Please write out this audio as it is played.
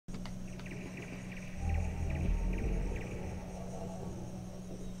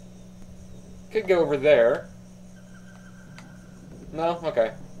Could go over there. No?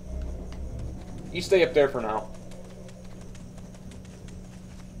 Okay. You stay up there for now.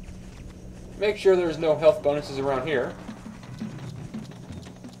 Make sure there's no health bonuses around here.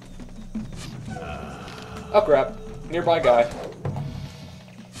 Oh crap. Nearby guy.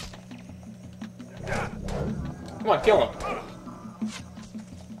 Come on, kill him.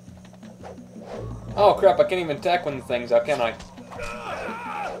 Oh crap, I can't even attack when the thing's out, can I?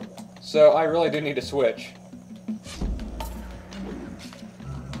 So I really do need to switch.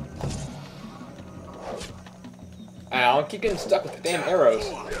 Ow, I keep getting stuck with the damn arrows.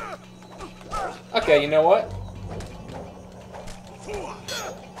 Okay, you know what?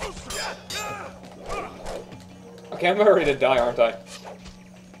 Okay, I'm about ready to die, aren't I?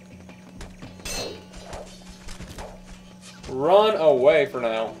 Run away for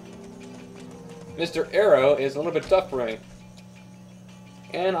now. Mr. Arrow is a little bit tough for me.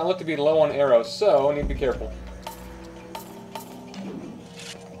 And I look to be low on arrows, so I need to be careful.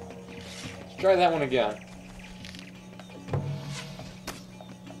 Let's try that one again.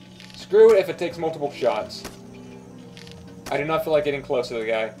 Screw it if it takes multiple shots. I do not feel like getting close to the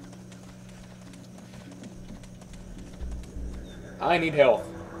guy. I need health.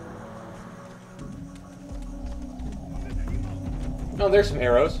 Oh, there's some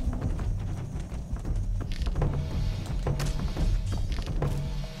arrows.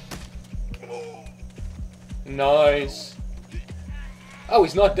 Nice. Oh,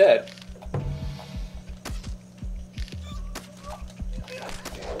 he's not dead.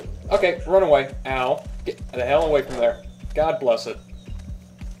 Okay, run away. Ow. Get the hell away from there. God bless it.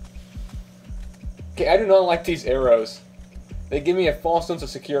 Okay, I do not like these arrows. They give me a false sense of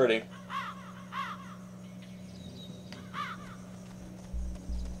security.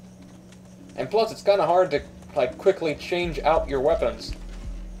 And plus, it's kind of hard to, like, quickly change out your weapons.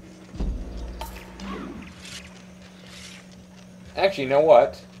 Actually, you know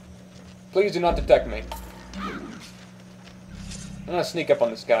what? Please do not detect me. I'm gonna sneak up on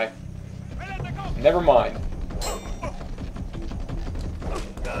this guy. Never mind.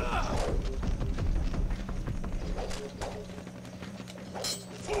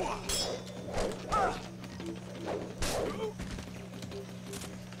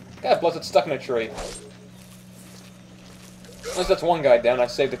 God bless it, stuck in a tree. At least that's one guy down. I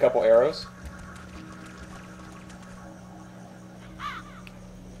saved a couple arrows.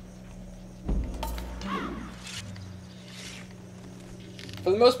 For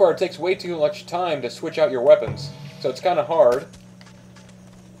the most part, it takes way too much time to switch out your weapons, so it's kind of hard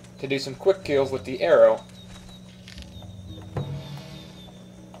to do some quick kills with the arrow. A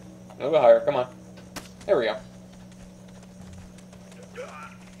little bit higher, come on. There we go.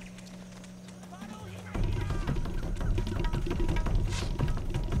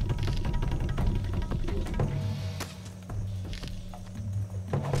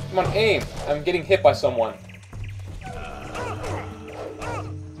 Come on, aim! I'm getting hit by someone.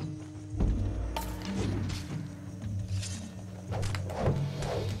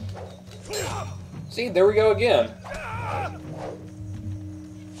 See, there we go again.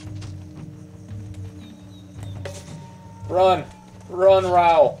 Run! Run,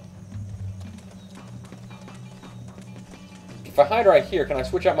 Rao! If I hide right here, can I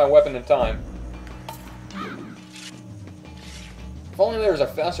switch out my weapon in time? If only there was a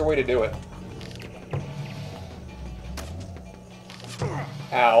faster way to do it.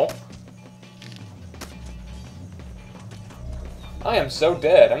 Ow. I am so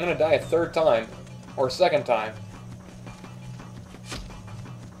dead. I'm gonna die a third time. Or a second time.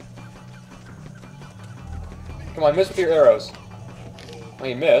 Come on, miss with your arrows. Well,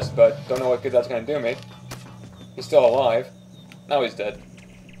 he missed, but don't know what good that's gonna do me. He's still alive. Now he's dead.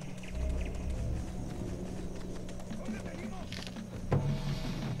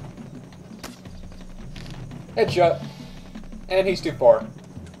 Headshot. And he's too far.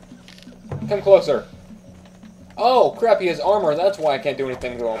 Come closer. Oh, crap, he has armor. That's why I can't do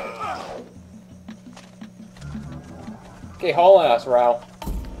anything to him. Okay, haul ass, Rao.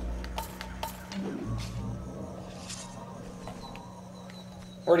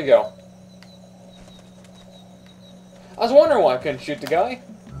 Where'd he go? I was wondering why I couldn't shoot the guy.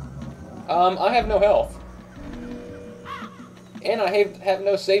 I have no health. And I have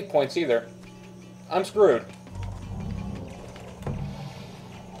no save points either. I'm screwed.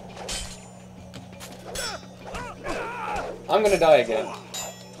 I'm gonna die again.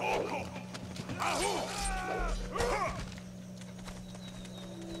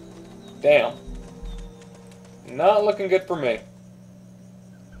 Damn. Not looking good for me.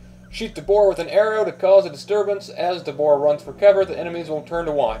 Shoot the boar with an arrow to cause a disturbance. As the boar runs for cover, the enemies will turn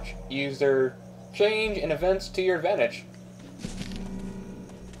to watch. Use their Change in events to your advantage.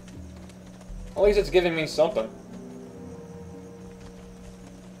 At least it's giving me something.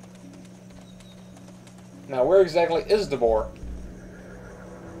 Now, where exactly is the boar?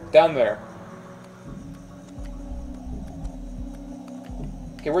 Down there.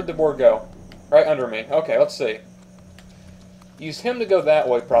 Okay, where'd the boar go? Right under me. Okay, let's see. Use him to go that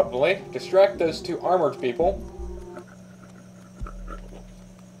way, probably. Distract those two armored people.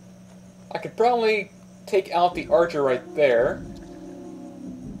 I could probably take out the archer right there.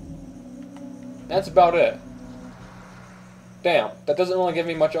 That's about it. Damn, that doesn't really give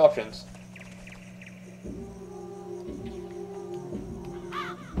me much options.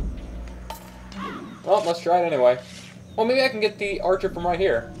 Well, let's try it anyway. Well, maybe I can get the archer from right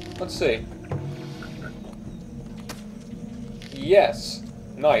here. Let's see. Yes.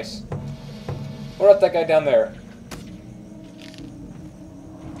 Nice. What about that guy down there?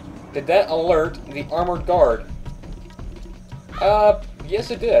 Did that alert the armored guard?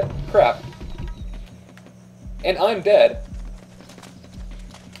 Yes it did. Crap. And I'm dead.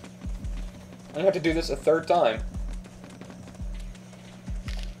 I'm gonna have to do this a third time.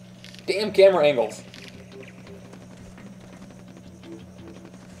 Damn camera angles.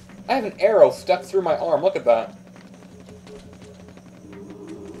 I have an arrow stuck through my arm. Look at that.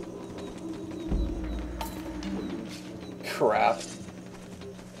 Crap.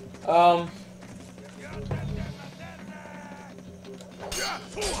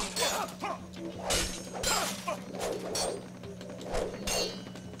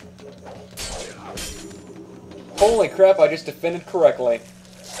 Holy crap, I just defended correctly.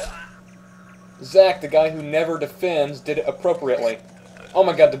 Zach, the guy who never defends, did it appropriately. Oh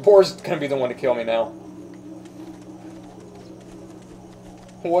my god, the boar's gonna be the one to kill me now.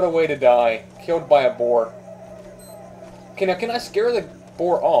 What a way to die. Killed by a boar. Okay, now can I scare the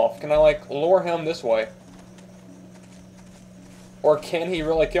boar off? Can I, like, lure him this way? Or can he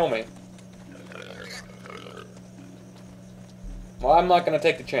really kill me? Well, I'm not gonna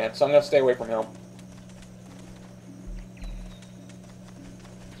take the chance, so I'm gonna stay away from him.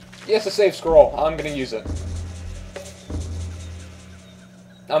 Yes, a save scroll. I'm gonna use it.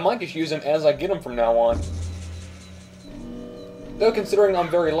 I might just use him as I get him from now on. Though considering I'm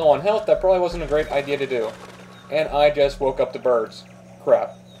very low on health, that probably wasn't a great idea to do. And I just woke up the birds.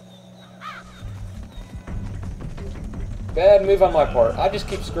 Crap. Bad move on my part. I just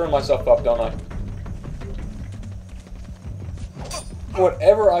keep screwing myself up, don't I?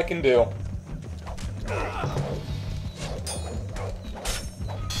 Whatever I can do.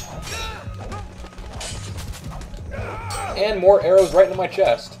 And more arrows right into my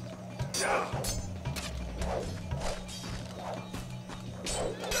chest.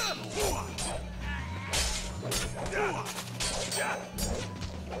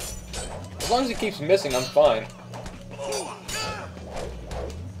 As long as he keeps missing, I'm fine.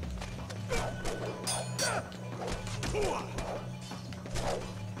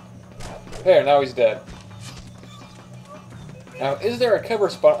 There, now he's dead. Now, is there a cover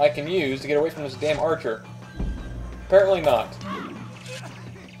spot I can use to get away from this damn archer? Apparently not.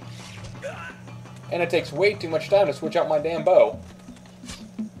 And it takes way too much time to switch out my damn bow.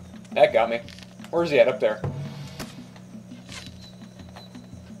 That got me. Where's he at? Up there.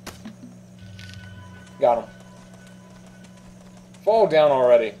 Got him. Fall down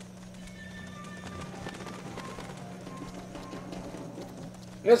already.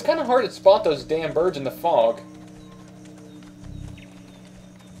 You know, it's kind of hard to spot those damn birds in the fog.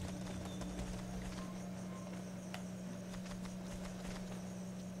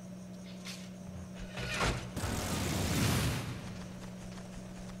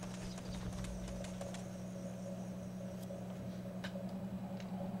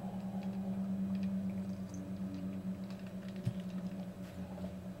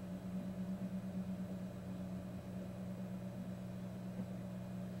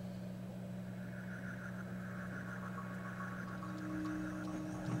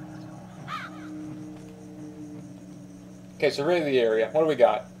 Okay, so really the area. What do we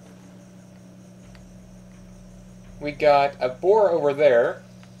got? We got a boar over there.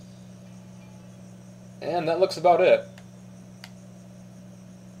 And that looks about it.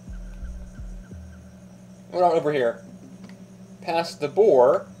 What about over here? Past the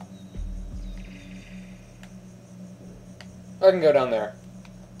boar. I can go down there.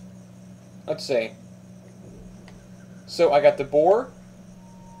 Let's see. So I got the boar.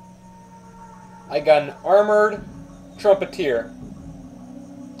 I got an armored trumpeter.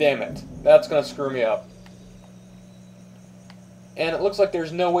 Damn it. That's going to screw me up. And it looks like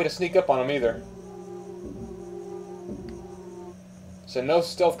there's no way to sneak up on him either. So no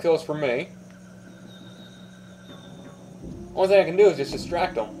stealth kills for me. Only thing I can do is just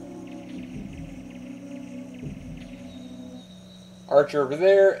distract them. Archer over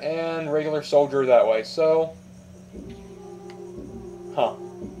there, and regular soldier that way, so... Huh.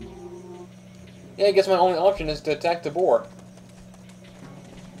 Yeah, I guess my only option is to attack the boar.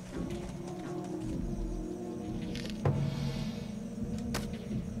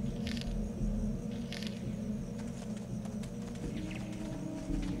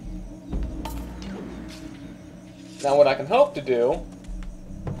 Now what I can hope to do...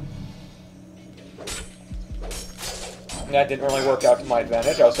 That didn't really work out to my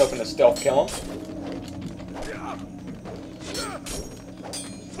advantage. I was hoping to stealth kill him.